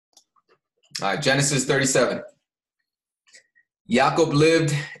All right, Genesis 37. Jacob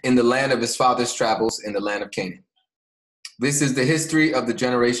lived in the land of his father's travels in the land of Canaan. This is the history of the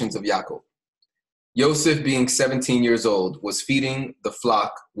generations of Jacob. Yoseph, being 17 years old, was feeding the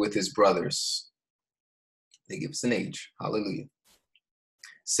flock with his brothers. They give us an age. Hallelujah.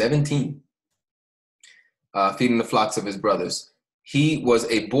 17. Feeding the flocks of his brothers. He was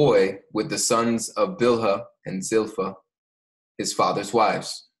a boy with the sons of Bilhah and Zilpah, his father's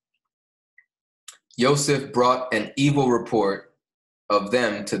wives. Yoseph brought an evil report of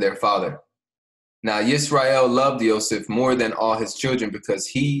them to their father. Now Yisrael loved Yoseph more than all his children because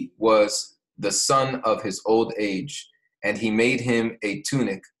he was the son of his old age, and he made him a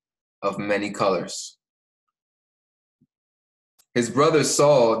tunic of many colors. His brothers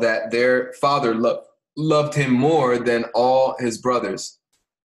saw that their father loved him more than all his brothers,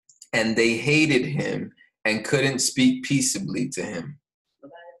 and they hated him and couldn't speak peaceably to him.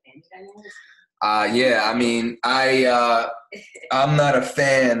 Yeah, I mean, I'm not a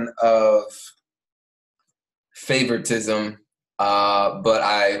fan of favoritism, but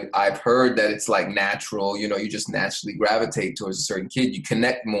I've heard that it's like natural. You know, you just naturally gravitate towards a certain kid. You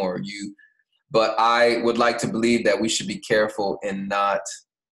connect more. But I would like to believe that we should be careful in not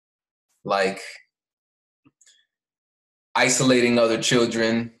like isolating other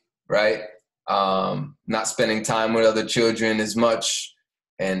children, right? Not spending time with other children as much.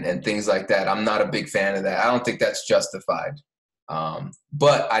 And things like that. I'm not a big fan of that. I don't think that's justified.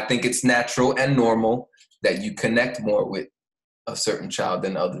 But I think it's natural and normal that you connect more with a certain child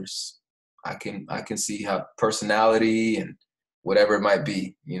than others. I can see how personality and whatever it might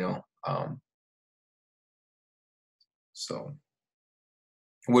be, you know. So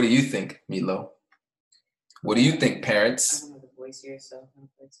what do you think, Milo? What do you think, parents? I don't know the voice here, so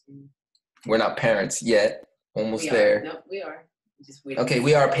we're not parents yet. Almost there. No, we are. Okay,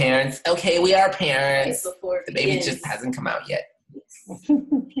 we are parents. Okay, we are parents. The baby just hasn't come out yet.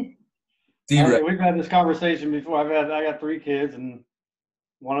 We've had this conversation before. I got 3 kids, and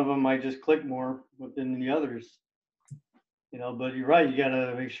one of them might just click more than the others. You know, but you're right. You got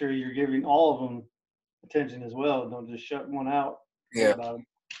to make sure you're giving all of them attention as well. Don't just shut one out. Yeah.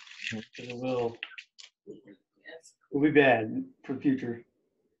 Because it will be bad for the future.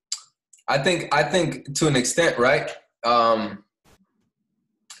 I think to an extent, right?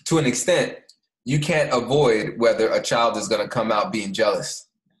 To an extent, you can't avoid whether a child is going to come out being jealous.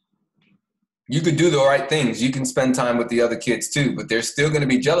 You could do the right things. You can spend time with the other kids too, but they're still going to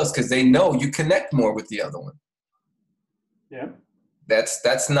be jealous because they know you connect more with the other one. Yeah.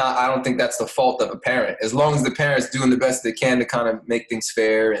 That's not, I don't think that's the fault of a parent. As long as the parent's doing the best they can to kind of make things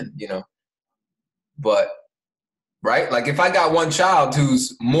fair and, you know, but, right? Like if I got one child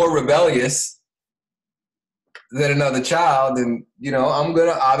who's more rebellious than another child, and you know, I'm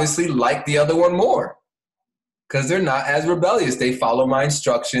gonna obviously like the other one more because they're not as rebellious. They follow my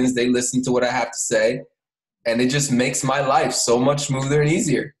instructions, they listen to what I have to say, and it just makes my life so much smoother and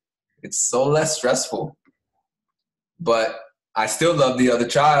easier. It's so less stressful. But I still love the other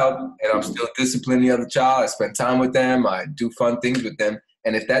child, and I'm still disciplining the other child. I spend time with them, I do fun things with them.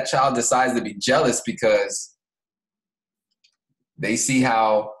 And if that child decides to be jealous because they see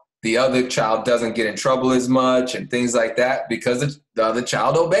how the other child doesn't get in trouble as much and things like that because the other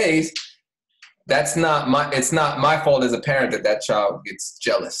child obeys, it's not my fault as a parent that child gets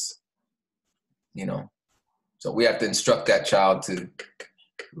jealous, you know. So we have to instruct that child to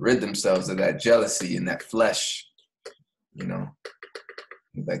rid themselves of that jealousy and that flesh, you know,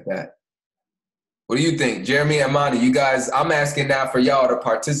 things like that. What do you think? Jeremy, Amanda, you guys, I'm asking now for y'all to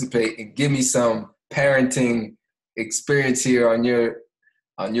participate and give me some parenting experience here on your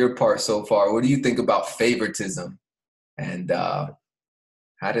part so far. What do you think about favoritism, and how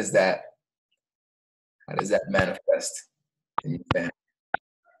does that manifest in your family,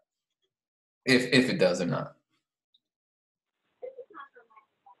 if it does or not?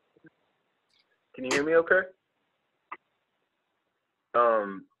 Can you hear me okay?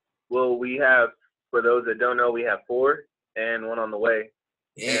 Well, we have, for those that don't know, we have 4 and 1 on the way.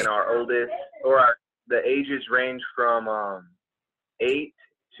 Yeah. And our oldest, the ages range from 8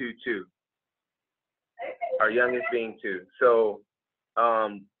 to 2. Our youngest being 2. So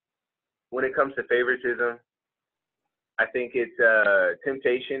when it comes to favoritism, I think it's a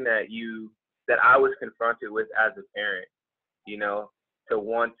temptation that I was confronted with as a parent, you know, to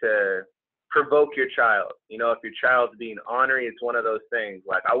want to provoke your child. You know, if your child's being ornery, it's one of those things.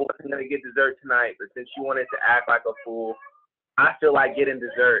 Like, I wasn't going to get dessert tonight, but since you wanted to act like a fool, I feel like getting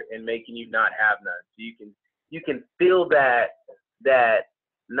dessert and making you not have none. So you can feel that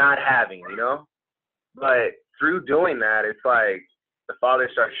not having, you know? But through doing that, it's like the Father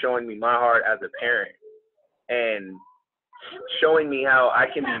starts showing me my heart as a parent and showing me how I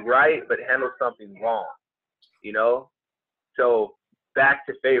can be right but handle something wrong, you know? So back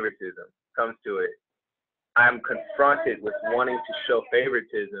to favoritism comes to it. I'm confronted with wanting to show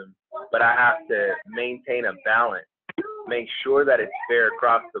favoritism, but I have to maintain a balance, make sure that it's fair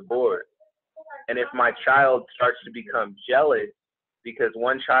across the board. And if my child starts to become jealous because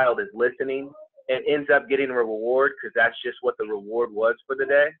one child is listening and ends up getting a reward because that's just what the reward was for the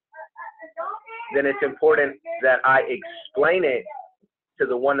day, then it's important that I explain it to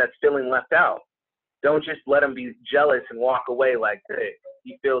the one that's feeling left out. Don't just let him be jealous and walk away like this.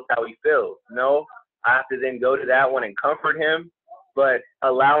 He feels how he feels. No, I have to then go to that one and comfort him, but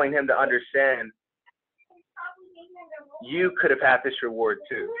allowing him to understand you could have had this reward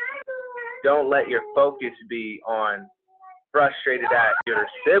too. Don't let your focus be on frustrated at your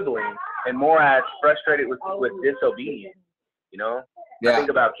sibling and more as frustrated with disobedience, you know? Yeah. I think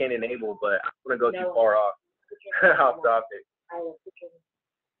about Cain and Abel, but I'm going to go too far off topic.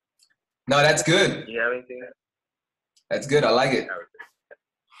 No, that's good. Do you have anything? That's good. I like it.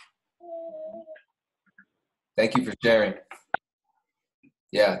 Thank you for sharing.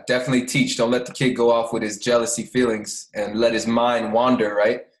 Yeah, definitely teach. Don't let the kid go off with his jealousy feelings and let his mind wander,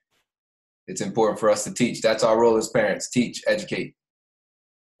 right? It's important for us to teach. That's our role as parents. Teach, educate.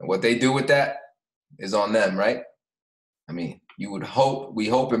 And what they do with that is on them, right? I mean, we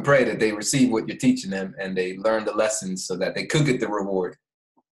hope and pray that they receive what you're teaching them and they learn the lessons so that they could get the reward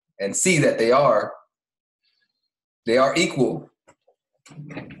and see that they are equal,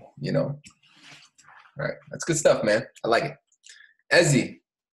 you know? All right, that's good stuff, man. I like it. Ezzy.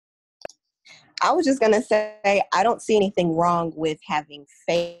 I was just going to say, I don't see anything wrong with having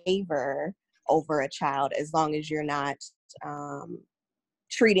favor over a child as long as you're not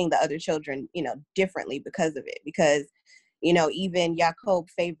treating the other children, differently because of it. Because, even Jacob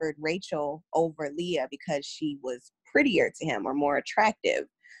favored Rachel over Leah because she was prettier to him or more attractive.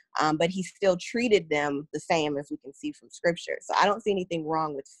 But he still treated them the same, as we can see from scripture. So I don't see anything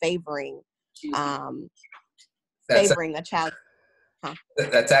wrong with favoring a child. Huh?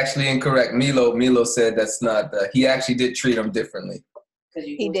 That's actually incorrect. Milo said that's not. He actually did treat them differently.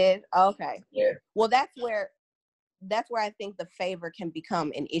 He did? Okay. Yeah. Well, that's where I think the favor can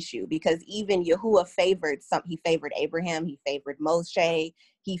become an issue, because even Yahuwah he favored Abraham, he favored Moshe,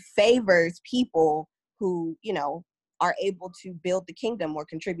 he favors people who, are able to build the kingdom or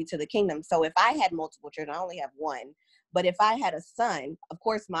contribute to the kingdom. So if I had multiple children, I only have one, but if I had a son, of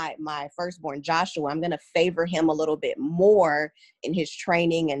course, my firstborn Joshua, I'm going to favor him a little bit more in his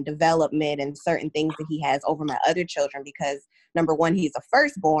training and development and certain things that he has over my other children, because number one, he's a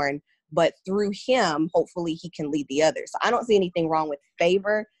firstborn, but through him, hopefully he can lead the others. So I don't see anything wrong with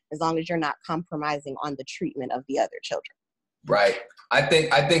favor as long as you're not compromising on the treatment of the other children. Right. I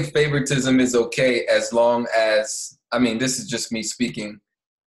think favoritism is okay as long as, this is just me speaking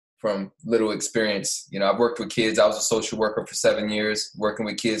from little experience. I've worked with kids. I was a social worker for 7 years, working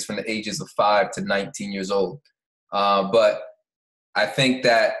with kids from the ages of 5 to 19 years old. But I think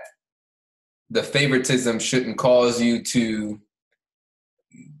that the favoritism shouldn't cause you to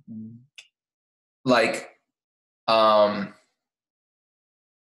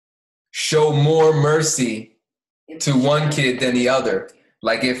show more mercy to one kid than the other.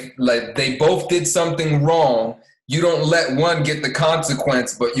 If they both did something wrong, you don't let one get the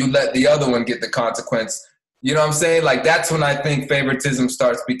consequence, but you let the other one get the consequence. You know what I'm saying? That's when I think favoritism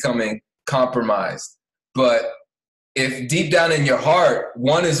starts becoming compromised. But if deep down in your heart,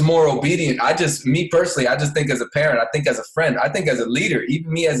 one is more obedient, me personally, I just think as a parent, I think as a friend, I think as a leader,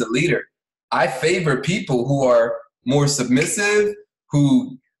 even me as a leader, I favor people who are more submissive,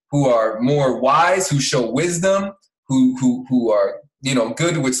 who are more wise, who show wisdom, who are,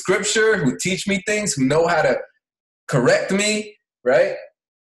 good with scripture, who teach me things, who know how to correct me, right?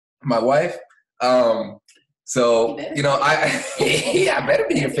 My wife. So, I better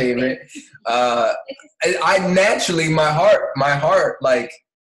be your favorite. I naturally, my heart, my heart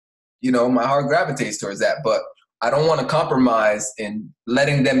gravitates towards that, but I don't want to compromise in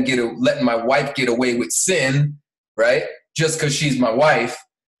letting my wife get away with sin, right? Just because she's my wife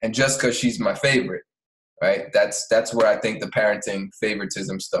and just because she's my favorite, right? That's where I think the parenting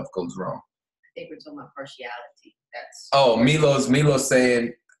favoritism stuff goes wrong. I think we're talking about partiality. Milo's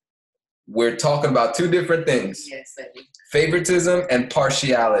saying we're talking about two different things. Yes, favoritism and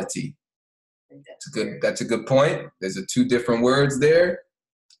partiality. That's a good point. There's two different words there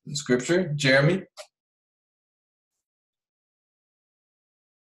in scripture. Jeremy?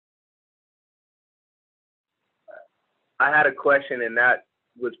 I had a question, and that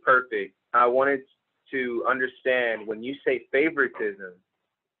was perfect. I wanted to understand when you say favoritism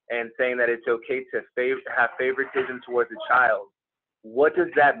and saying that it's okay to have favoritism towards a child, what does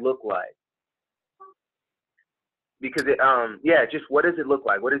that look like? Because just what does it look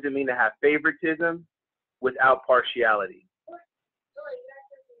like? What does it mean to have favoritism without partiality?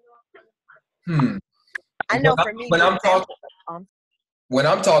 I know for me, when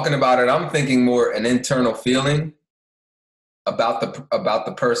I'm talking about it, I'm thinking more an internal feeling about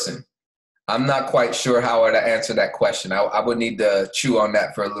the person. I'm not quite sure how to answer that question. I would need to chew on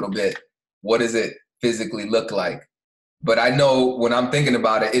that for a little bit. What does it physically look like? But I know when I'm thinking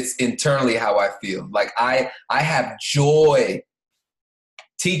about it, it's internally how I feel. Like I have joy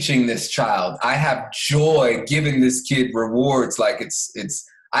teaching this child. I have joy giving this kid rewards. Like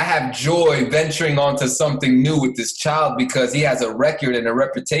I have joy venturing onto something new with this child because he has a record and a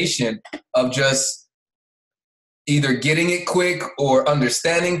reputation of just either getting it quick or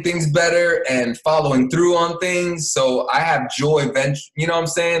understanding things better and following through on things. So I have joy you know what I'm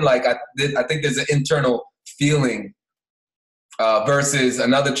saying? Like I think there's an internal feeling versus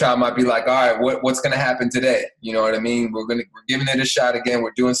another child might be like, all right, what's going to happen today? You know what I mean? We're giving it a shot again.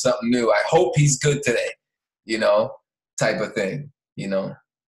 We're doing something new. I hope he's good today, you know, type of thing, you know?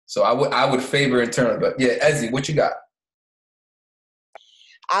 So I would favor internally, but yeah, Ezzy, what you got?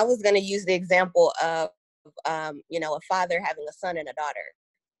 I was going to use the example of, a father having a son and a daughter,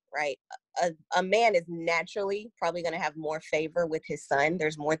 right? A man is naturally probably going to have more favor with his son.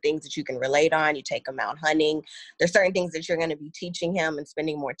 There's more things that you can relate on. You take him out hunting. There's certain things that you're going to be teaching him and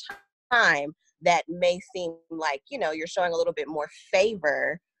spending more time that may seem like, you're showing a little bit more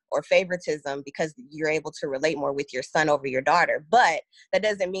favor or favoritism because you're able to relate more with your son over your daughter. But that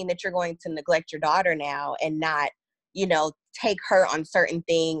doesn't mean that you're going to neglect your daughter now and not, take her on certain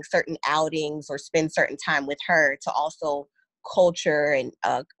things, certain outings, or spend certain time with her to also culture and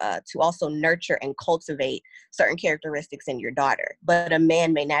to also nurture and cultivate certain characteristics in your daughter. But a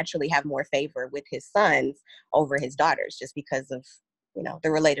man may naturally have more favor with his sons over his daughters just because of, the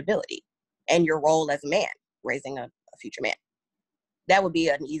relatability and your role as a man raising a future man. That would be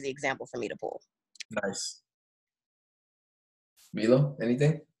an easy example for me to pull. Nice. Milo,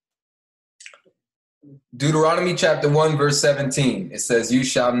 anything? Deuteronomy chapter 1, verse 17. It says, you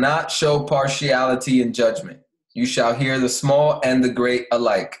shall not show partiality in judgment. You shall hear the small and the great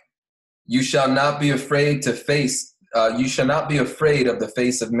alike. You shall not be afraid of the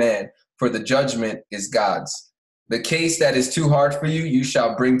face of man, for the judgment is God's. The case that is too hard for you, you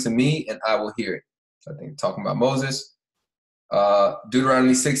shall bring to me, and I will hear it. I think talking about Moses.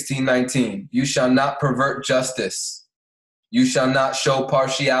 Deuteronomy 16:19. You shall not pervert justice. You shall not show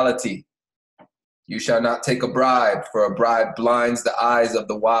partiality. You shall not take a bribe, for a bribe blinds the eyes of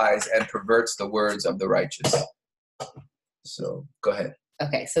the wise and perverts the words of the righteous. So go ahead.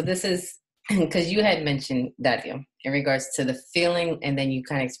 Okay, so this is because you had mentioned, Dario, in regards to the feeling, and then you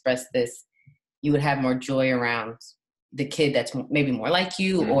kind of expressed this, you would have more joy around the kid that's maybe more like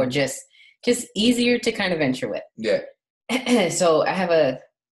you, or just easier to kind of venture with. Yeah. So I have a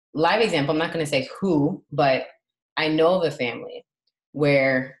live example. I'm not going to say who, but I know of a family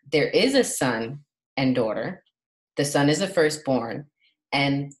where there is a son and daughter. The son is the firstborn,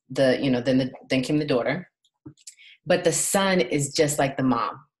 and then came the daughter. But the son is just like the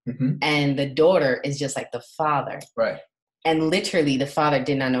mom, and the daughter is just like the father. Right. And literally, the father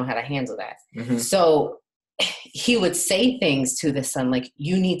did not know how to handle that. So he would say things to the son like,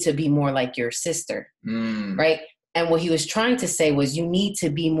 "You need to be more like your sister," right? And what he was trying to say was, "You need to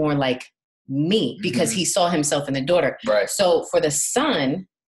be more like me," because he saw himself in the daughter. Right. So for the son,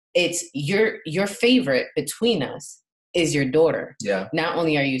 it's your favorite between us is your daughter. Yeah. Not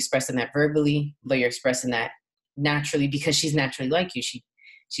only are you expressing that verbally, but you're expressing that naturally because she's naturally like you. She's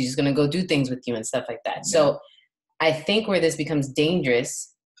just gonna go do things with you and stuff like that. Yeah. So I think where this becomes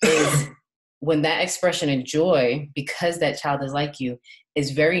dangerous is when that expression of joy, because that child is like you,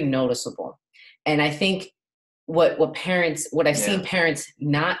 is very noticeable. And I think what I've seen parents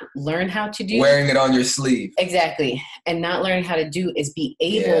not learn how to do. Wearing it on your sleeve. Exactly. And not learning how to do is be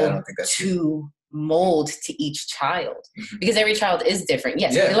able to mold to each child. Because every child is different.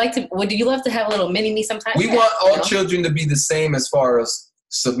 Yes. Yeah. Would you love to have a little mini me sometimes? We want all children to be the same as far as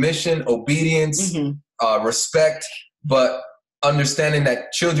submission, obedience, respect, but understanding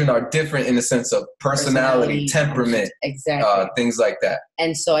that children are different in the sense of personality, temperament, exactly, things like that.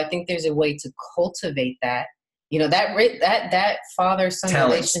 And so I think there's a way to cultivate that. That father-son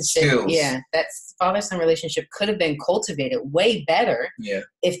relationship, skills. That father-son relationship could have been cultivated way better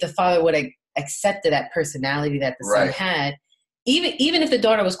if the father would have accepted that personality that the son had, even if the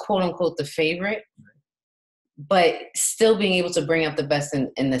daughter was quote unquote the favorite, but still being able to bring out the best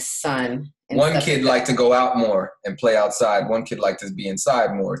in the son One kid liked to go out more and play outside. One kid liked to be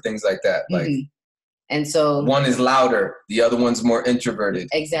inside more, things like that. Like, and so one is louder, the other one's more introverted.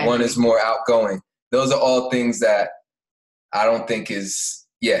 Exactly. One is more outgoing. Those are all things that I don't think is,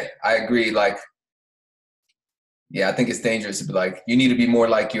 I agree. Like, I think it's dangerous to be like, you need to be more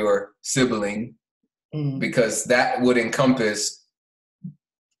like your sibling, because that would encompass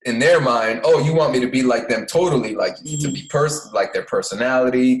in their mind, oh, you want me to be like them totally, like to be like their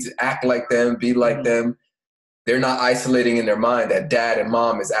personality, to act like them, be like them. They're not isolating in their mind that dad and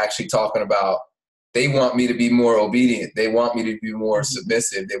mom is actually talking about, they want me to be more obedient. They want me to be more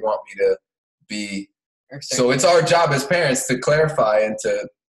submissive. They want me to be. So it's our job as parents to clarify and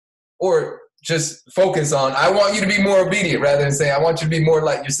or just focus on, I want you to be more obedient, rather than say, I want you to be more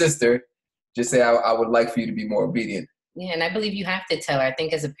like your sister. Just say, I would like for you to be more obedient. Yeah, and I believe you have to tell her. I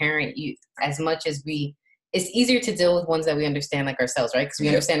think as a parent, as much as it's easier to deal with ones that we understand like ourselves, right? Because we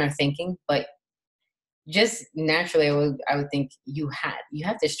understand our thinking, but just naturally, I would think you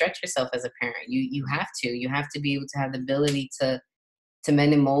have to stretch yourself as a parent. You have to be able to have the ability to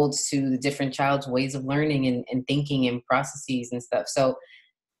mend and mold to the different child's ways of learning and thinking and processes and stuff. So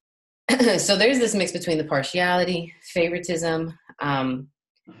there's this mix between the partiality, favoritism,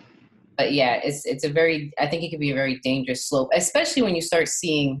 but yeah, it's a very, I think it can be a very dangerous slope, especially when you start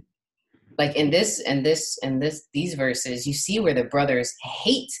seeing, like in these verses, you see where the brothers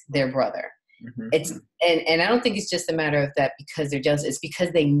hate their brother. It's and I don't think it's just a matter of that because they're jealous. It's because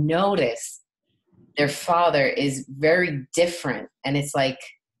they notice their father is very different, and it's like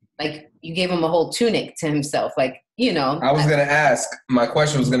you gave him a whole tunic to himself, like, you know. I was gonna ask. My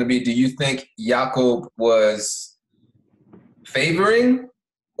question was gonna be: do you think Jacob was favoring,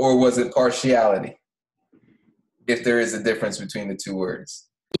 or was it partiality? If there is a difference between the two words.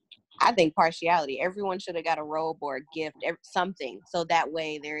 I think partiality. Everyone should have got a robe or a gift, something, so that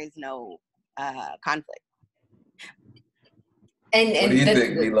way there is no conflict. And what do you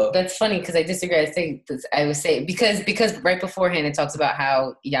think, Milo? That's funny because I disagree. I would say because right beforehand it talks about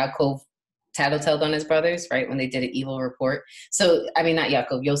how Yaakov tattletailed on his brothers, right, when they did an evil report. So I mean, not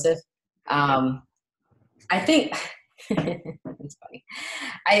Yaakov, Yoseph. I think it's funny.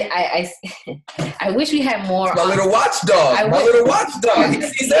 I wish we had more. It's my little watchdog. Little watchdog. He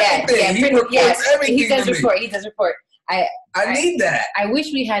sees everything. He reports everything. He does report. I need that. I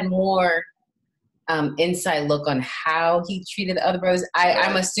wish we had more inside look on how he treated the other brothers.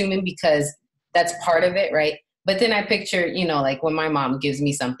 I'm assuming because that's part of it, right? But then I picture, you know, like when my mom gives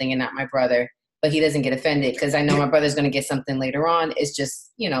me something and not my brother, but he doesn't get offended because I know my brother's going to get something later on. It's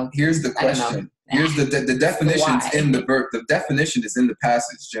just, you know. Here's the question. Here's the definitions in the verse. The definition is in the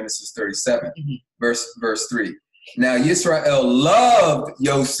passage, Genesis 37, verse 3. Now, Yisrael loved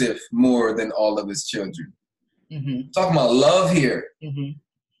Yosef more than all of his children. Talking about love here.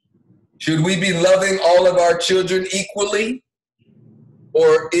 Should we be loving all of our children equally?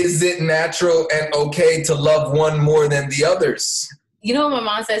 Or is it natural and okay to love one more than the others? You know what my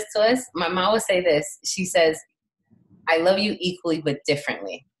mom says to us? My mom would say this. She says, I love you equally but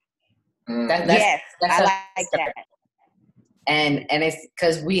differently. Yes, I like that. And it's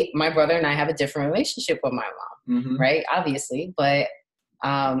because my brother and I have a different relationship with my mom, right? Obviously, but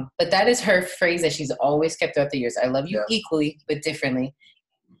that is her phrase that she's always kept throughout the years. I love you equally but differently.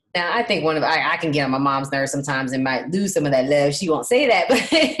 Now, I think I can get on my mom's nerves sometimes and might lose some of that love. She won't say that,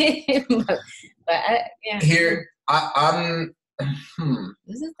 but Here, I'm.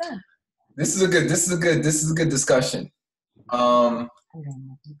 This is a good discussion.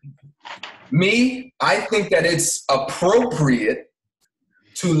 Me, I think that it's appropriate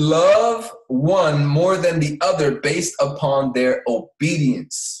to love one more than the other based upon their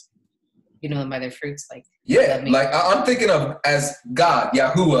obedience. You know them by their fruits, like. Yeah, like I'm thinking of as God,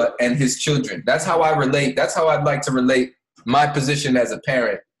 Yahuwah, and his children. That's how I relate. That's how I'd like to relate my position as a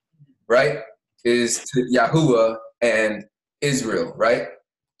parent, right? Is to Yahuwah and Israel, right?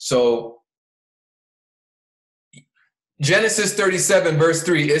 So Genesis 37, verse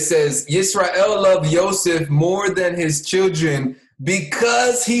 3, it says, Yisrael loved Yosef more than his children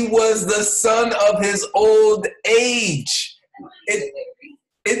because he was the son of his old age.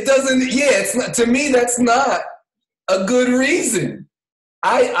 It doesn't, it's not, to me, that's not a good reason.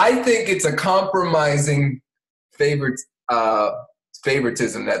 I think it's a compromising favoritism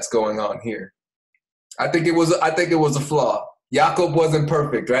that's going on here. I think it was a flaw. Jacob wasn't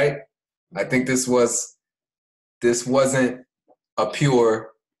perfect, right? I think this wasn't a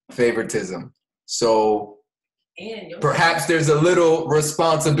pure favoritism. So perhaps there's a little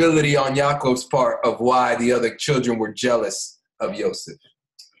responsibility on Jacob's part of why the other children were jealous of Yosef.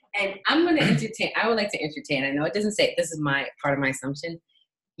 And I would like to entertain, I know it doesn't say, this is my part of my assumption.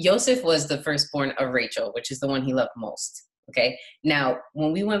 Yosef was the firstborn of Rachel, which is the one he loved most. Okay. Now,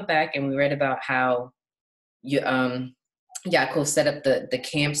 when we went back and we read about how Yaakov set up the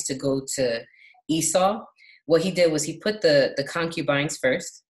camps to go to Esau, what he did was he put the concubines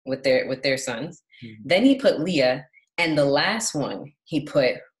first with their sons. Mm-hmm. Then he put Leah, and the last one he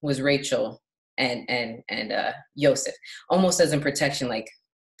put was Rachel and Yosef, almost as in protection, like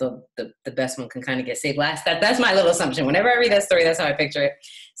the best one can kind of get saved last. That's my little assumption. Whenever I read that story, that's how I picture it.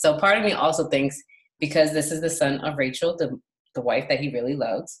 So part of me also thinks, because this is the son of Rachel, the wife that he really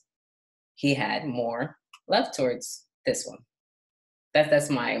loves, he had more love towards this one. That's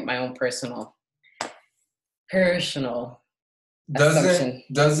my own personal assumption.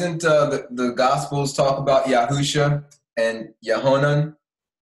 Doesn't the Gospels talk about Yahusha and Yahonan,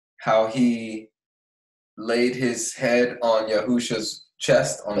 how he laid his head on Yahusha's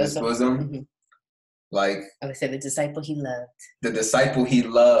chest, on his bosom? Mm-hmm. Like, I would say the disciple he loved. The disciple he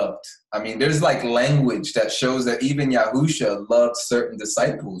loved. I mean, there's like language that shows that even Yahusha loved certain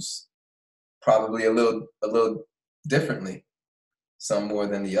disciples probably a little differently, some more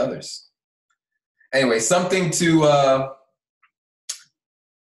than the others. Anyway, something to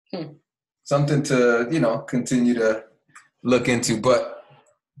continue to look into. But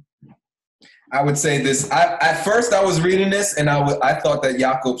I would say this. At first I was reading this and I thought that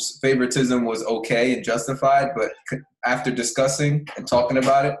Jacob's favoritism was okay and justified, but after discussing and talking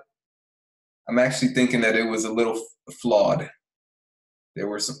about it, I'm actually thinking that it was a little flawed. There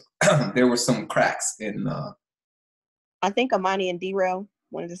were some cracks in. I think Amani and D-Rail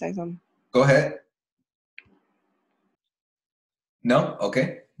wanted to say something. Go ahead. No?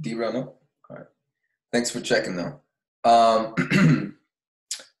 Okay. D-Rail, no? All right. Thanks for checking, though. All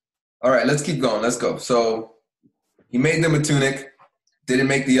right, let's keep going. Let's go. So he made them a tunic. Didn't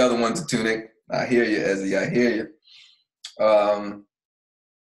make the other ones a tunic. I hear you, Ezzy. I hear you.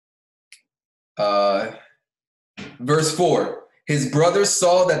 Verse 4. His brothers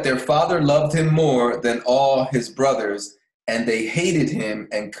saw that their father loved him more than all his brothers, and they hated him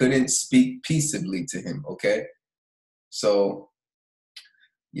and couldn't speak peaceably to him. Okay? So,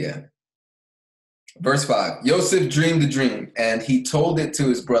 yeah. Verse 5. Yosef dreamed a dream, and he told it to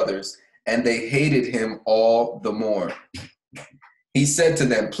his brothers, and they hated him all the more. He said to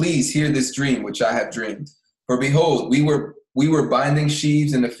them, "Please hear this dream which I have dreamed. For behold, we were binding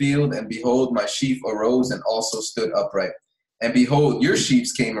sheaves in the field, and behold, my sheaf arose and also stood upright. And behold, your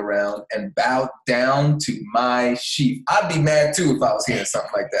sheaves came around and bowed down to my sheaf." I'd be mad too if I was hearing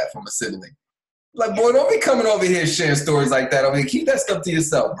something like that from a sibling. Like, boy, don't be coming over here sharing stories like that. I mean, keep that stuff to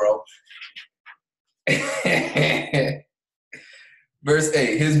yourself, bro. Verse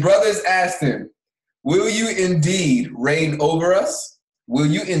 8, his brothers asked him, "Will you indeed reign over us? Will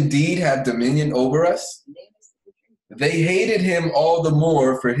you indeed have dominion over us?" They hated him all the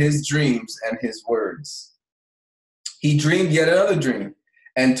more for his dreams and his words. He dreamed yet another dream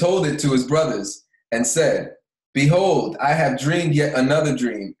and told it to his brothers and said, "Behold, I have dreamed yet another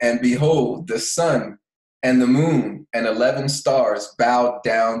dream, and behold, the sun and the moon and 11 stars bowed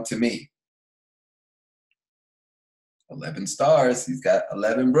down to me." 11 stars. He's got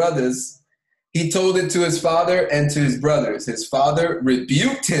 11 brothers. He told it to his father and to his brothers. His father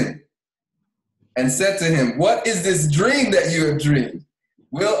rebuked him and said to him, "What is this dream that you have dreamed?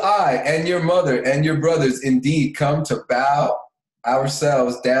 Will I and your mother and your brothers indeed come to bow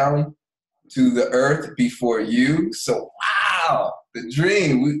ourselves down to the earth before you?" So, wow, the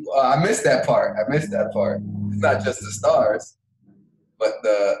dream. I missed that part. It's not just the stars, but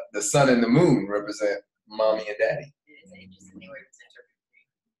the sun and the moon represent mommy and daddy.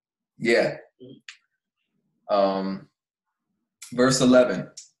 Yeah. Verse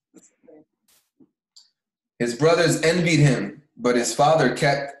 11. His brothers envied him, but his father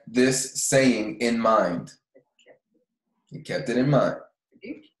kept this saying in mind. He kept it in mind.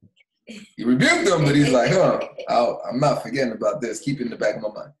 He rebuked them, but he's like, I'm not forgetting about this. Keep it in the back of my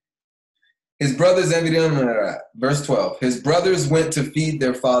mind. His brothers envied him. Verse 12. His brothers went to feed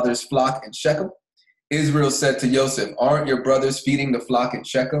their father's flock in Shechem. Israel said to Yosef, "Aren't your brothers feeding the flock in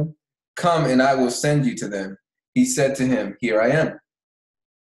Shechem? Come and I will send you to them." He said to him, "Here I am."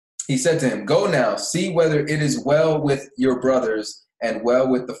 He said to him, "Go now, see whether it is well with your brothers and well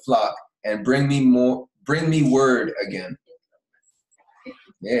with the flock, and bring me word again."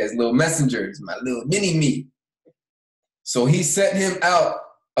 Yeah, his little messengers, my little mini me. So he sent him out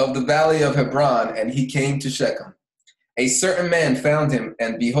of the valley of Hebron, and he came to Shechem. A certain man found him,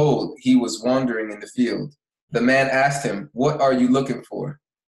 and behold, he was wandering in the field. The man asked him, "What are you looking for?"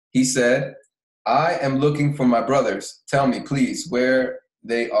 He said, "I am looking for my brothers. Tell me, please, where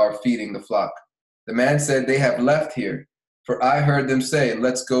they are feeding the flock." The man said, "They have left here, for I heard them say,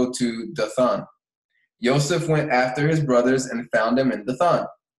 let's go to Dathan. Yoseph went after his brothers and found him in Dathan.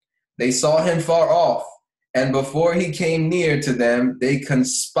 They saw him far off, and before he came near to them, they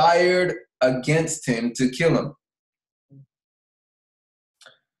conspired against him to kill him.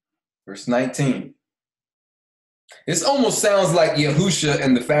 Verse 19. This almost sounds like Yahusha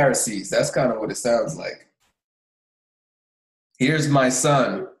and the Pharisees. That's kind of what it sounds like. Here's my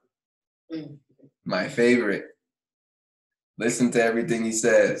son, my favorite. Listen to everything he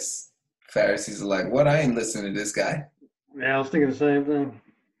says. Pharisees are like, what? I ain't listening to this guy. Yeah, I was thinking the same thing.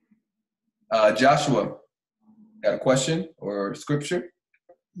 Joshua, got a question or scripture?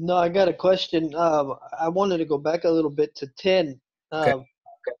 No, I got a question. I wanted to go back a little bit to 10. Okay.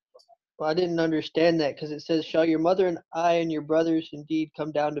 Well, I didn't understand that because it says, shall your mother and I and your brothers indeed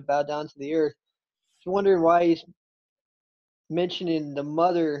come down to bow down to the earth? I was wondering why he's mentioning the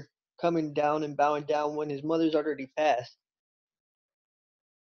mother coming down and bowing down when his mother's already passed.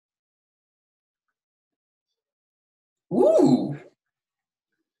 Ooh,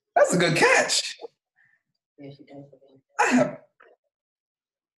 that's a good catch. I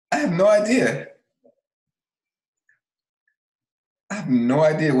have no idea. I have no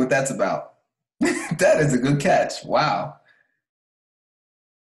idea what that's about. That is a good catch. Wow.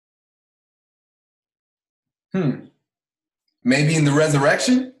 Maybe in the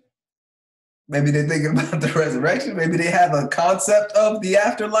resurrection? Maybe they're thinking about the resurrection. Maybe they have a concept of the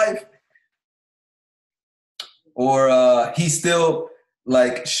afterlife. Or he still,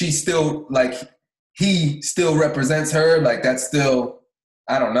 like, she still, like, he still represents her. Like, that's still,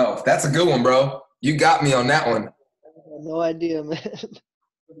 I don't know. That's a good one, bro. You got me on that one. I have no idea, man.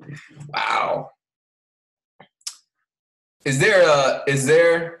 Wow. Is there a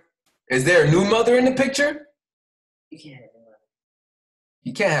new mother in the picture? You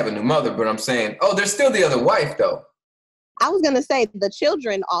can't have a new mother, but I'm saying, oh, there's still the other wife though. I was gonna say the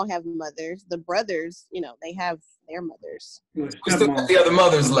children all have mothers. The brothers, they have their mothers. We still got the other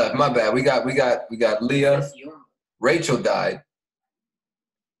mothers left. My bad. We got Leah. Rachel died.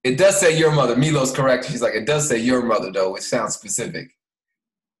 It does say your mother. Milo's correct. She's like, it does say your mother though, which sounds specific.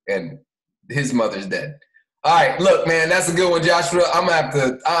 And his mother's dead. All right, look, man, that's a good one, Joshua. I'm gonna have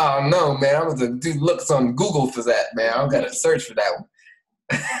to, I don't know, man. I'm gonna do look on Google for that, man. I'm gonna search for that one.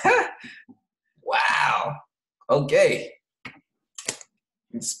 Wow. Okay.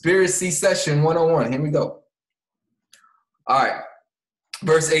 Conspiracy session 101. Here we go. All right.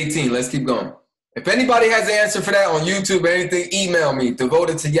 Verse 18. Let's keep going. If anybody has an answer for that on YouTube or anything, email me,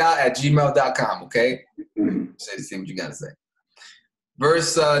 devotedtoyah@gmail.com, okay? See what you got to say.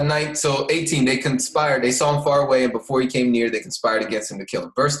 Verse 9, so 18, they conspired. They saw him far away, and before he came near, they conspired against him to kill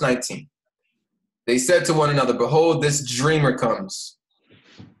him. Verse 19, they said to one another, behold, this dreamer comes.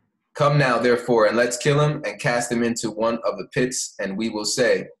 Come now, therefore, and let's kill him and cast him into one of the pits, and we will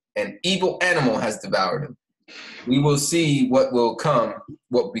say, an evil animal has devoured him. We will see what will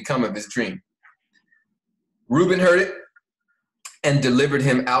become of his dream. Reuben heard it and delivered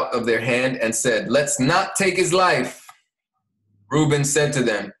him out of their hand and said, let's not take his life. Reuben said to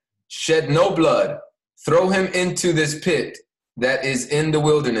them, shed no blood, throw him into this pit that is in the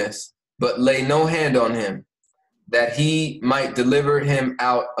wilderness, but lay no hand on him, that he might deliver him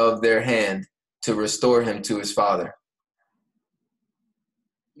out of their hand to restore him to his father.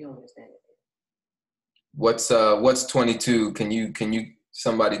 You don't understand What's it. What's 22? Can you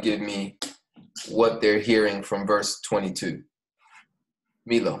somebody give me what they're hearing from verse 22?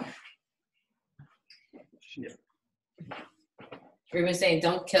 Milo. Reuben's saying,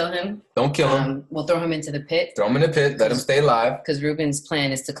 don't kill him. Don't kill him. We'll throw him into the pit. Throw him in the pit. Let him stay alive. Because Reuben's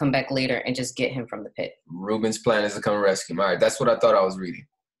plan is to come back later and just get him from the pit. Reuben's plan is to come and rescue him. All right, that's what I thought I was reading.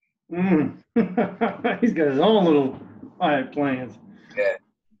 He's got his own little plans. Yeah.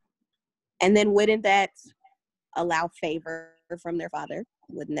 And then wouldn't that allow favor from their father?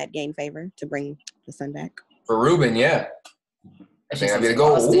 Wouldn't that gain favor to bring the son back? For Reuben, yeah. I think I'm going to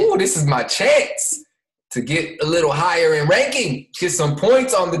go, ooh, this is my chance to get a little higher in ranking, get some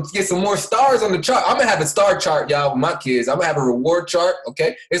points get some more stars on the chart. I'm gonna have a star chart, y'all, with my kids. I'm gonna have a reward chart,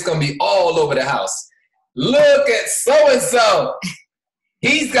 okay? It's gonna be all over the house. Look at so-and-so.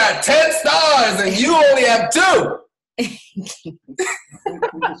 He's got 10 stars and you only have 2.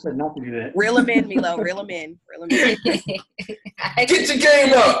 Said not to do that. Reel them in, Milo. Reel them in. Get your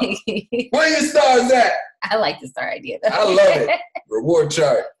game up. Where your stars at? I like the star idea, though. I love it. Reward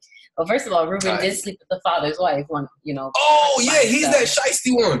chart. Well, first of all, Reuben did sleep with the father's wife. Oh, yeah, he's that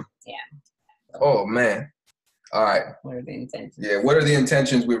shiesty one. Yeah. Oh, man. All right. What are the intentions? Yeah, what are the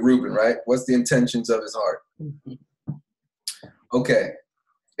intentions with Reuben, right? What's the intentions of his heart? Okay.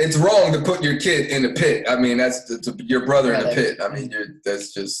 it's wrong to put your kid in a pit. I mean, that's your brother in a pit. I mean,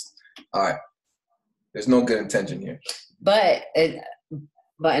 that's just all right. There's no good intention here. But in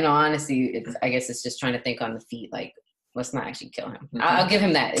all honesty, I guess it's just trying to think on the feet. Like, let's not actually kill him. Mm-hmm. I'll give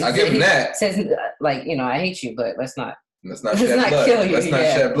him that. I'll give him that. Says like, I hate you, but let's not shed blood. Kill you. Let's not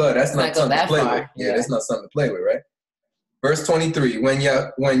shed blood. That's not something to play far. with. Yeah, that's not something to play with, right? Verse 23. When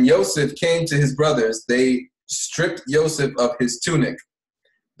Yoseph came to his brothers, they stripped Yoseph of his tunic,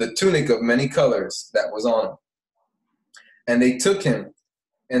 the tunic of many colors that was on him. And they took him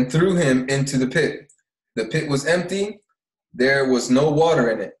and threw him into the pit. The pit was empty. There was no water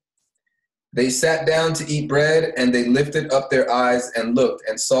in it. They sat down to eat bread, and they lifted up their eyes and looked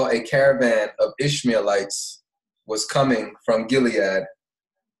and saw a caravan of Ishmaelites was coming from Gilead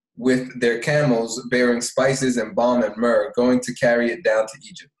with their camels bearing spices and balm and myrrh, going to carry it down to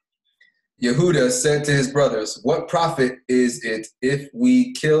Egypt. Yehuda said to his brothers, "What profit is it if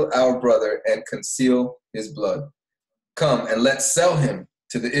we kill our brother and conceal his blood? Come and let's sell him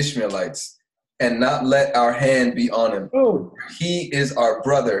to the Ishmaelites and not let our hand be on him. Oh, He is our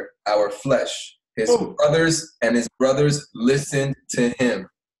brother, our flesh." His Oh. brothers and his brothers listened to him.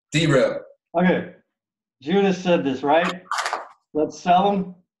 D-Rel. okay. Judas said this, right? Let's sell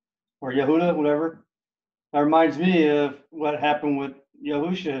him, or Yehuda, whatever. That reminds me of what happened with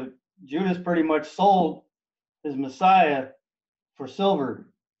Yahusha. Judas pretty much sold his Messiah for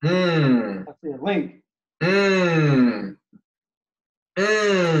silver. I I see a link.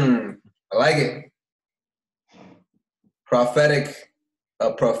 like it.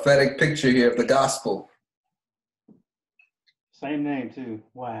 A prophetic picture here of the gospel. Same name too.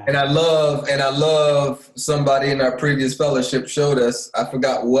 Wow. And I love somebody in our previous fellowship showed us, I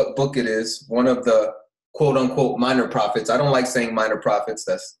forgot what book it is, one of the quote unquote minor prophets. I don't like saying minor prophets,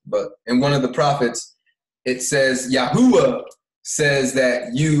 but in one of the prophets, it says, Yahuwah says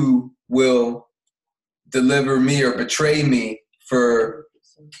that you will deliver me or betray me for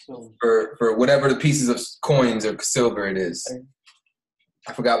whatever the pieces of coins or silver it is.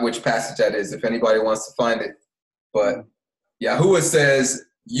 I forgot which passage that is, if anybody wants to find it. But Yahuwah says,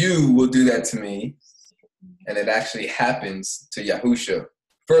 you will do that to me. And it actually happens to Yahusha,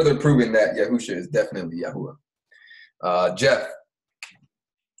 further proving that Yahusha is definitely Yahuwah. Jeff.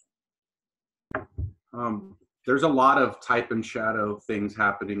 There's a lot of type and shadow things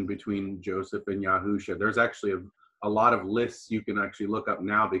happening between Joseph and Yahusha. There's actually a lot of lists you can actually look up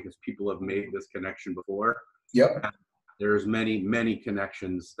now because people have made this connection before. Yep. There's many, many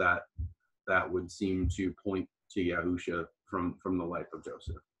connections that would seem to point to Yahusha from the life of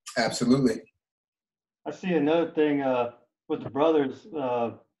Joseph. Absolutely. I see another thing with the brothers.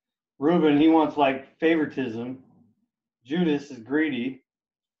 Reuben, he wants like favoritism. Judas is greedy.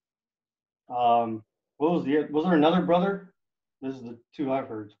 Was there another brother? This is the two I've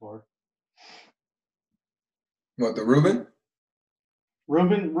heard so far. What, the Reuben?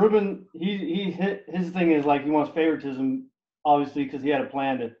 Reuben, he hit his thing is like he wants favoritism, obviously, because he had a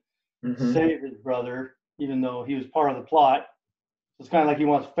plan to save his brother, even though he was part of the plot. So it's kind of like he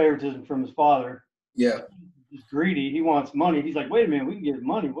wants favoritism from his father. Yeah. He's greedy. He wants money. He's like, wait a minute, we can get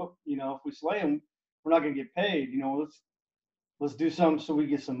money. What, if we slay him, we're not gonna get paid. Let's do something so we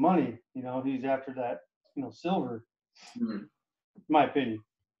get some money. He's after that, silver. In my opinion.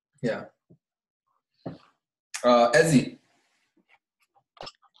 Yeah. Ezzy.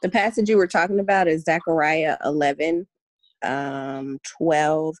 The passage you were talking about is Zechariah 11,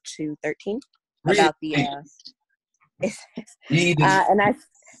 12 to 13. About the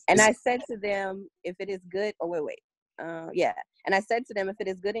and I said to them, if it is good, and I said to them, if it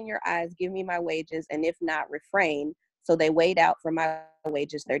is good in your eyes, give me my wages, and if not, refrain. So they weighed out for my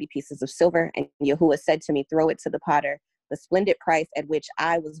wages 30 pieces of silver, and Yahuwah said to me, throw it to the potter, the splendid price at which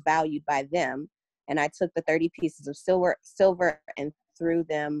I was valued by them. And I took the 30 pieces of silver and threw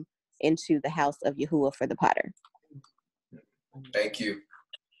them into the house of Yahuwah for the potter. Thank you.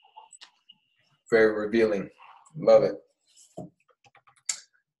 Very revealing. Love it.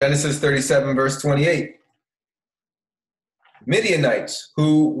 Genesis 37, verse 28. Midianites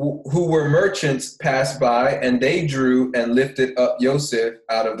who were merchants passed by, and they drew and lifted up Yoseph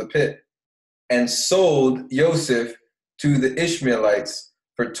out of the pit and sold Yoseph to the Ishmaelites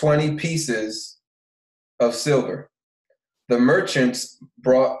for 20 pieces of silver. The merchants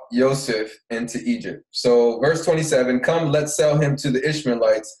brought Yoseph into Egypt. So verse 27, come, let's sell him to the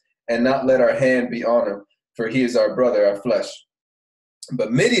Ishmaelites and not let our hand be on him, for he is our brother, our flesh.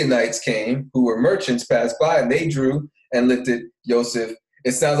 But Midianites came, who were merchants, passed by, and they drew and lifted Yoseph.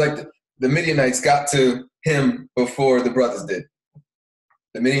 It sounds like the Midianites got to him before the brothers did.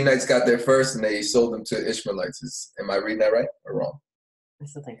 The Midianites got there first, and they sold him to Ishmaelites. Am I reading that right or wrong? I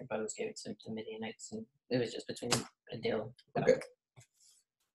still think the brothers gave it to the Midianites, and it was just between a deal. Okay.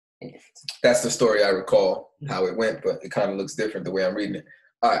 That's the story I recall how it went, but it kind of looks different the way I'm reading it.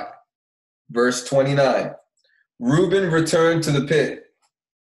 All right. Verse 29. Reuben returned to the pit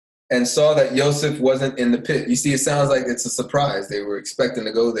and saw that Yoseph wasn't in the pit. You see, it sounds like it's a surprise. They were expecting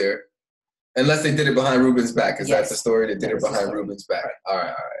to go there. Unless they did it behind Reuben's back. Is that the story? They did it behind Reuben's back. All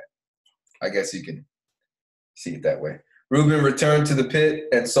right. I guess you can see it that way. Reuben returned to the pit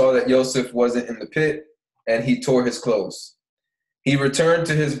and saw that Yoseph wasn't in the pit, and he tore his clothes. He returned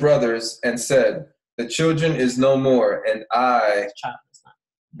to his brothers and said, the children is no more, and I,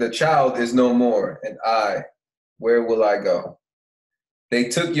 the child is no more, and I, where will I go? They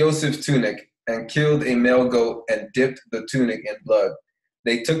took Joseph's tunic and killed a male goat and dipped the tunic in blood.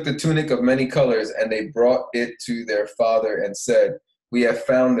 They took the tunic of many colors and they brought it to their father and said, we have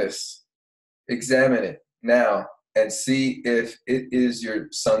found this. Examine it now and see if it is your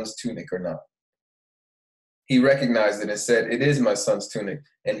son's tunic or not. He recognized it and said, it is my son's tunic.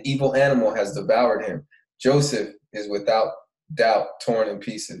 An evil animal has devoured him. Joseph is without doubt torn in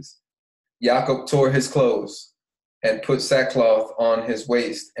pieces. Jacob tore his clothes and put sackcloth on his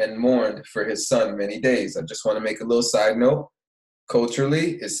waist and mourned for his son many days. I just want to make a little side note.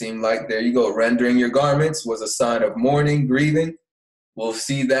 Culturally, it seemed like, there you go, rendering your garments was a sign of mourning, grieving. We'll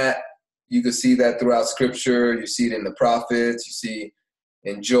see that. You can see that throughout Scripture. You see it in the prophets. You see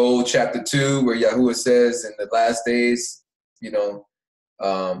in Joel chapter 2, where Yahuwah says in the last days,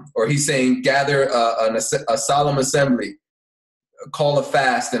 or he's saying, gather a solemn assembly, call a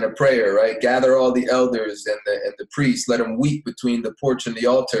fast and a prayer, right? Gather all the elders and the priests. Let them weep between the porch and the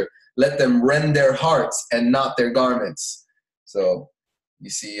altar. Let them rend their hearts and not their garments. So you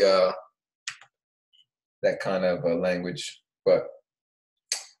see that kind of language. But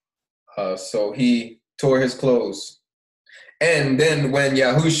so he tore his clothes. And then when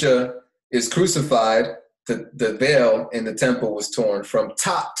Yahusha is crucified, the veil in the temple was torn from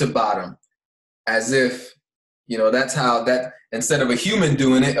top to bottom, as if, that's how that, instead of a human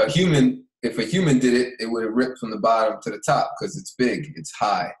doing it, if a human did it, it would have ripped from the bottom to the top because it's big, it's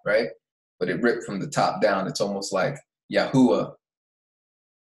high, right? But it ripped from the top down. It's almost like Yahuwah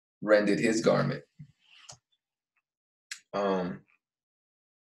rended his garment.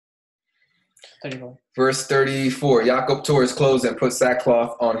 34. Verse 34, Jacob tore his clothes and put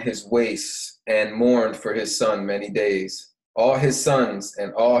sackcloth on his waist and mourned for his son many days. All his sons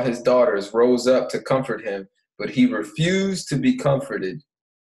and all his daughters rose up to comfort him, but he refused to be comforted.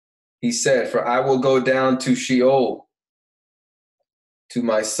 He said, for I will go down to Sheol, to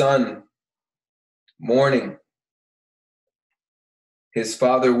my son, mourning. His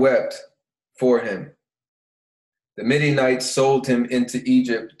father wept for him. The Midianites sold him into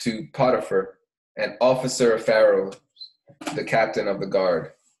Egypt to Potiphar, an officer of Pharaoh, the captain of the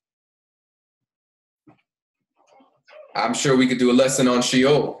guard. I'm sure we could do a lesson on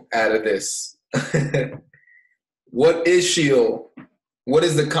Sheol out of this. What is Sheol? What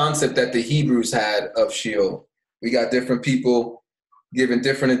is the concept that the Hebrews had of Sheol? We got different people giving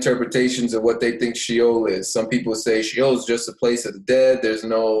different interpretations of what they think Sheol is. Some people say Sheol is just a place of the dead. There's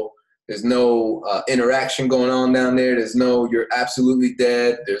no interaction going on down there. You're absolutely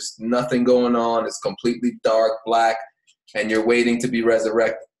dead. There's nothing going on. It's completely dark, black, and you're waiting to be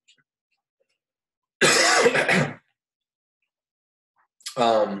resurrected.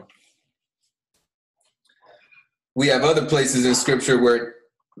 We have other places in Scripture where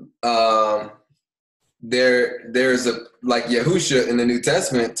there's like Yahusha in the New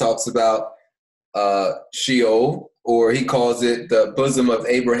Testament talks about Sheol, or he calls it the bosom of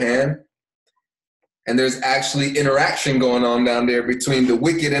Abraham. And there's actually interaction going on down there between the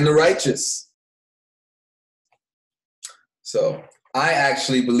wicked and the righteous. So I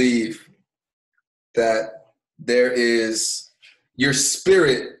actually believe that your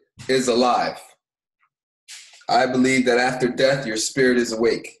spirit is alive. I believe that after death, your spirit is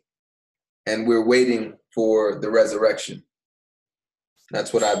awake. And we're waiting for the resurrection.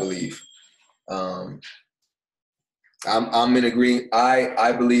 That's what I believe. I'm in agreement.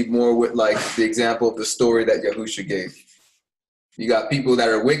 I believe more with like the example of the story that Yahusha gave. You got people that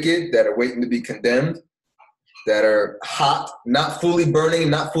are wicked, that are waiting to be condemned, that are hot, not fully burning,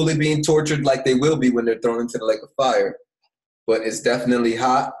 not fully being tortured like they will be when they're thrown into the lake of fire. But it's definitely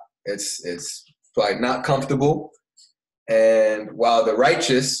hot. It's like not comfortable. And while the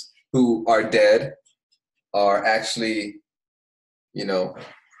righteous who are dead are actually,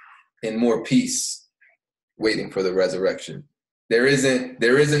 in more peace, waiting for the resurrection. There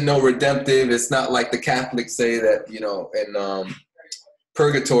isn't no redemptive. It's not like the Catholics say that, in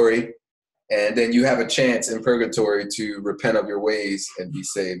purgatory and then you have a chance in purgatory to repent of your ways and be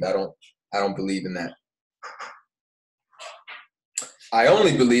saved. I don't believe in that. I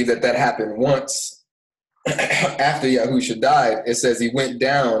only believe that happened once after Yahusha died. It says he went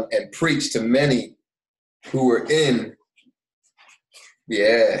down and preached to many who were in.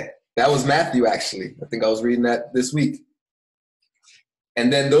 Yeah, that was Matthew, actually. I think I was reading that this week.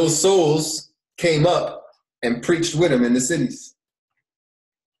 And then those souls came up and preached with him in the cities.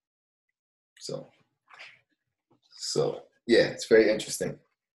 So yeah, it's very interesting.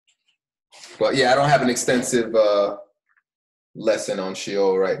 But yeah, I don't have an extensive lesson on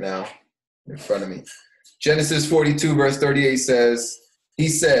Sheol right now in front of me. Genesis 42 verse 38 says, he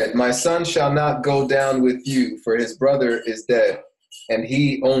said, my son shall not go down with you, for his brother is dead, and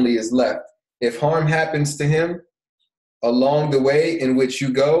he only is left. If harm happens to him along the way in which you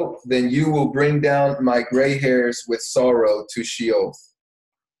go, then you will bring down my gray hairs with sorrow to Sheol.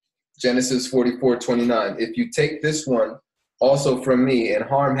 Genesis 44:29. If you take this one also from me, and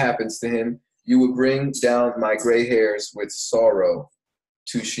harm happens to him, you will bring down my gray hairs with sorrow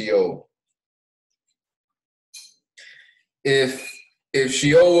to Sheol. If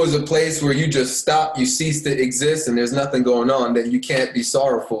Sheol was a place where you just stop, you cease to exist, and there's nothing going on, then you can't be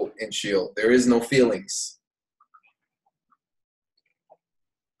sorrowful in Sheol. There is no feelings.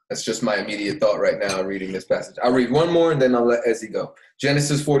 That's just my immediate thought right now reading this passage. I'll read one more and then I'll let Ezzy go.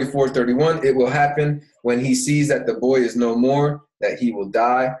 Genesis 44:31. It will happen when he sees that the boy is no more, that he will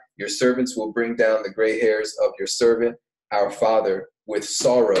die. Your servants will bring down the gray hairs of your servant, our father, with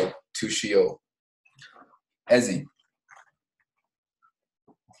sorrow to Sheol. Ezzy.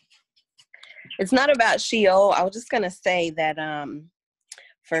 It's not about Sheol. I was just going to say that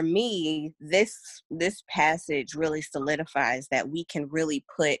for me, this passage really solidifies that we can really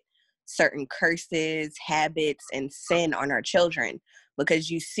put certain curses, habits, and sin on our children, because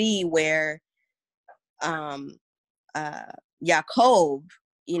you see where Yaakov,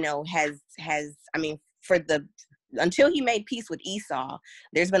 until he made peace with Esau,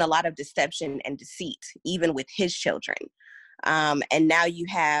 there's been a lot of deception and deceit, even with his children. And now you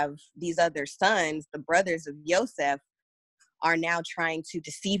have these other sons, the brothers of Yoseph, are now trying to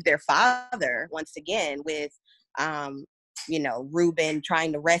deceive their father once again with, Reuben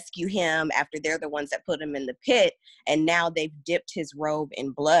trying to rescue him after they're the ones that put him in the pit. And now they've dipped his robe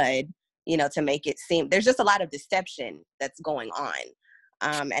in blood, to make it seem there's just a lot of deception that's going on.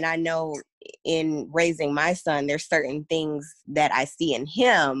 And I know in raising my son, there's certain things that I see in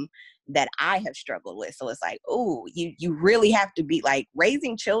him that I have struggled with. So it's like, oh, you really have to be like,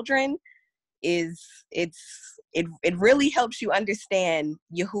 raising children it really helps you understand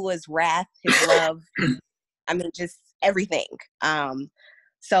Yahuwah's wrath, his love. I mean, just everything.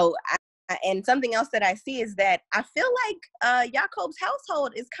 So and something else that I see is that I feel like Yaakov's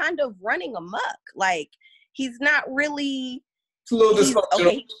household is kind of running amok. Like, he's not really. It's a little dysfunctional.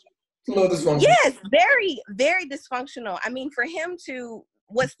 Okay. It's a little dysfunctional. Yes, very, very dysfunctional. I mean, for him to,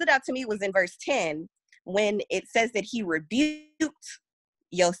 what stood out to me was in verse 10, when it says that he rebuked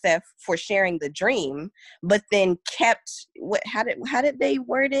Yosef for sharing the dream, but then kept how did they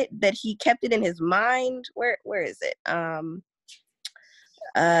word it? That he kept it in his mind. Where is it? I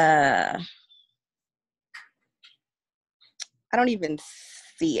don't even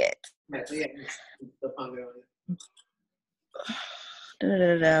see it. What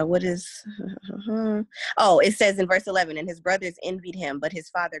is it says in verse 11, and his brothers envied him, but his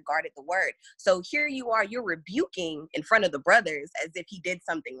father guarded the word. So here you are, you're rebuking in front of the brothers as if he did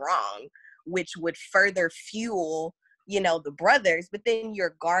something wrong, which would further fuel the brothers, but then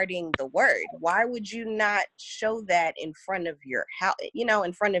you're guarding the word. Why would you not show that in front of your house,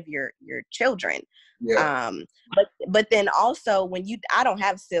 in front of your children? Yeah. But then also when I don't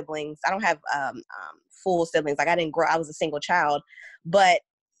have siblings, I don't have full siblings. Like, I was a single child, but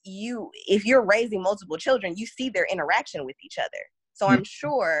if you're raising multiple children, you see their interaction with each other. So I'm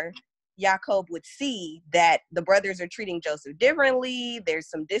sure Yaakov would see that the brothers are treating Joseph differently. There's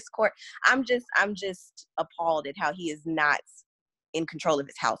some discord. I'm just appalled at how he is not in control of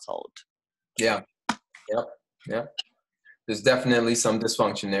his household. Yeah. Yep. There's definitely some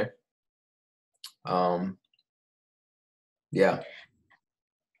dysfunction there. Yeah.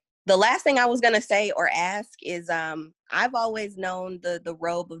 The last thing I was going to say or ask is, I've always known the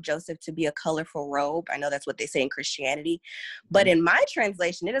robe of Joseph to be a colorful robe. I know that's what they say in Christianity. But in my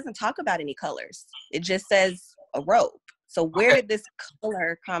translation, it doesn't talk about any colors. It just says a robe. So where did this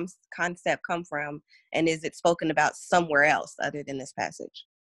color concept come from? And is it spoken about somewhere else other than this passage?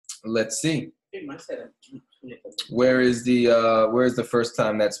 Let's see. Where is the first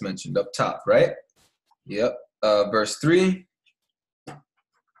time that's mentioned? Up top, right? Yep. Verse 3.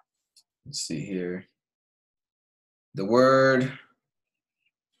 Let's see here. The word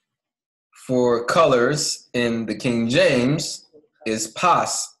for colors in the King James is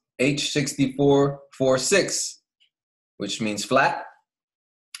pas, H6446, which means flat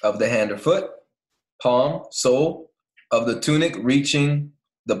of the hand or foot, palm, sole of the tunic reaching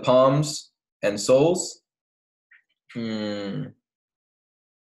the palms and soles.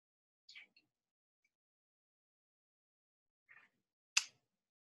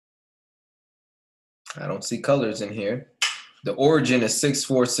 I don't see colors in here. The origin is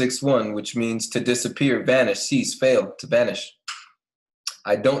 6461, which means to disappear, vanish, cease, fail, to vanish.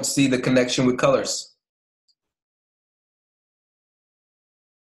 I don't see the connection with colors.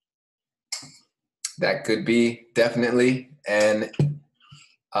 That could be definitely an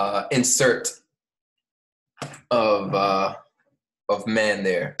insert of man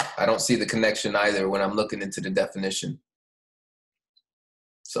there. I don't see the connection either when I'm looking into the definition.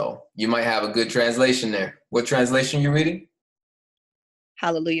 So you might have a good translation there. What translation you reading?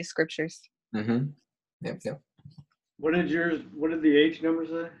 Hallelujah Scriptures. Mm-hmm. Yep. What did the H number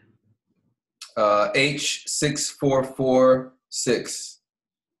say? H6446.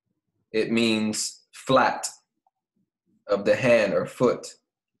 It means flat of the hand or foot.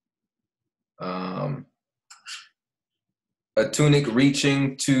 A tunic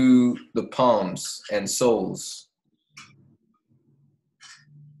reaching to the palms and soles.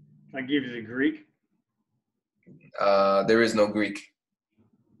 I give you the Greek. There is no Greek.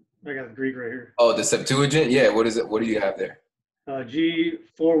 I got the Greek right here. Oh, the Septuagint? Yeah, what is it? What do you have there?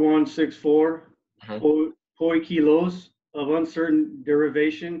 G4164, Mhm. poikilos, of uncertain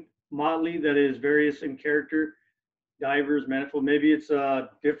derivation, motley, that is various in character, divers, manifold. Maybe it's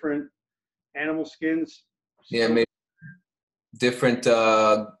different animal skins. Yeah, maybe different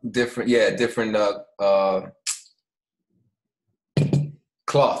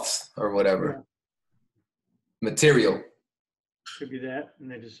cloths or whatever. Yeah. Material. Could be that, and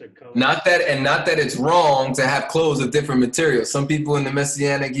they just said color. Not that it's wrong to have clothes of different materials. Some people in the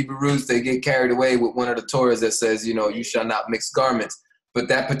Messianic Hebrews, they get carried away with one of the Torahs that says, you shall not mix garments. But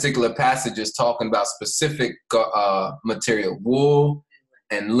that particular passage is talking about specific material, wool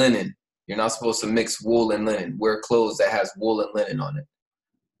and linen. You're not supposed to mix wool and linen. Wear clothes that has wool and linen on it.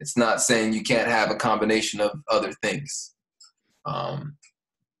 It's not saying you can't have a combination of other things.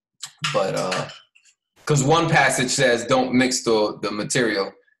 Because one passage says don't mix the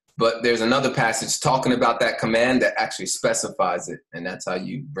material, but there's another passage talking about that command that actually specifies it, and that's how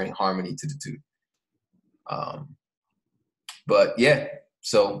you bring harmony to the two. But yeah,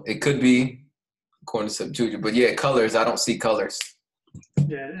 so it could be according to Septuagint, but yeah, colors, I don't see colors.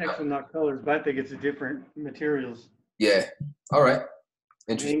 Yeah, actually not colors, but I think it's a different materials. Yeah, all right.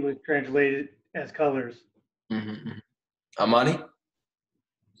 In Interesting. English translated as colors. Mm-hmm. Amani?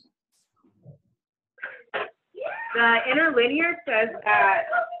 The interlinear says that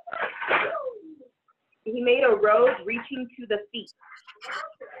he made a robe reaching to the feet.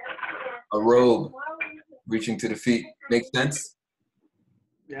 A robe reaching to the feet. Makes sense?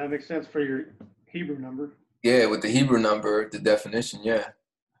 Yeah, it makes sense for your Hebrew number. Yeah, with the Hebrew number, the definition, yeah.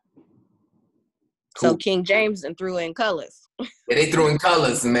 Cool. So King James and threw in colors. Yeah, they threw in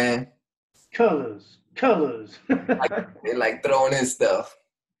colors, man. Colors. They like throwing in stuff.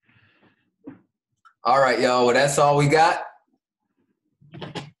 All right, y'all. Well, that's all we got.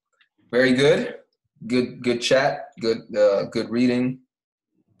 Very good. Good chat. Good reading.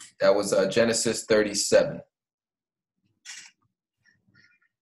 That was Genesis 37.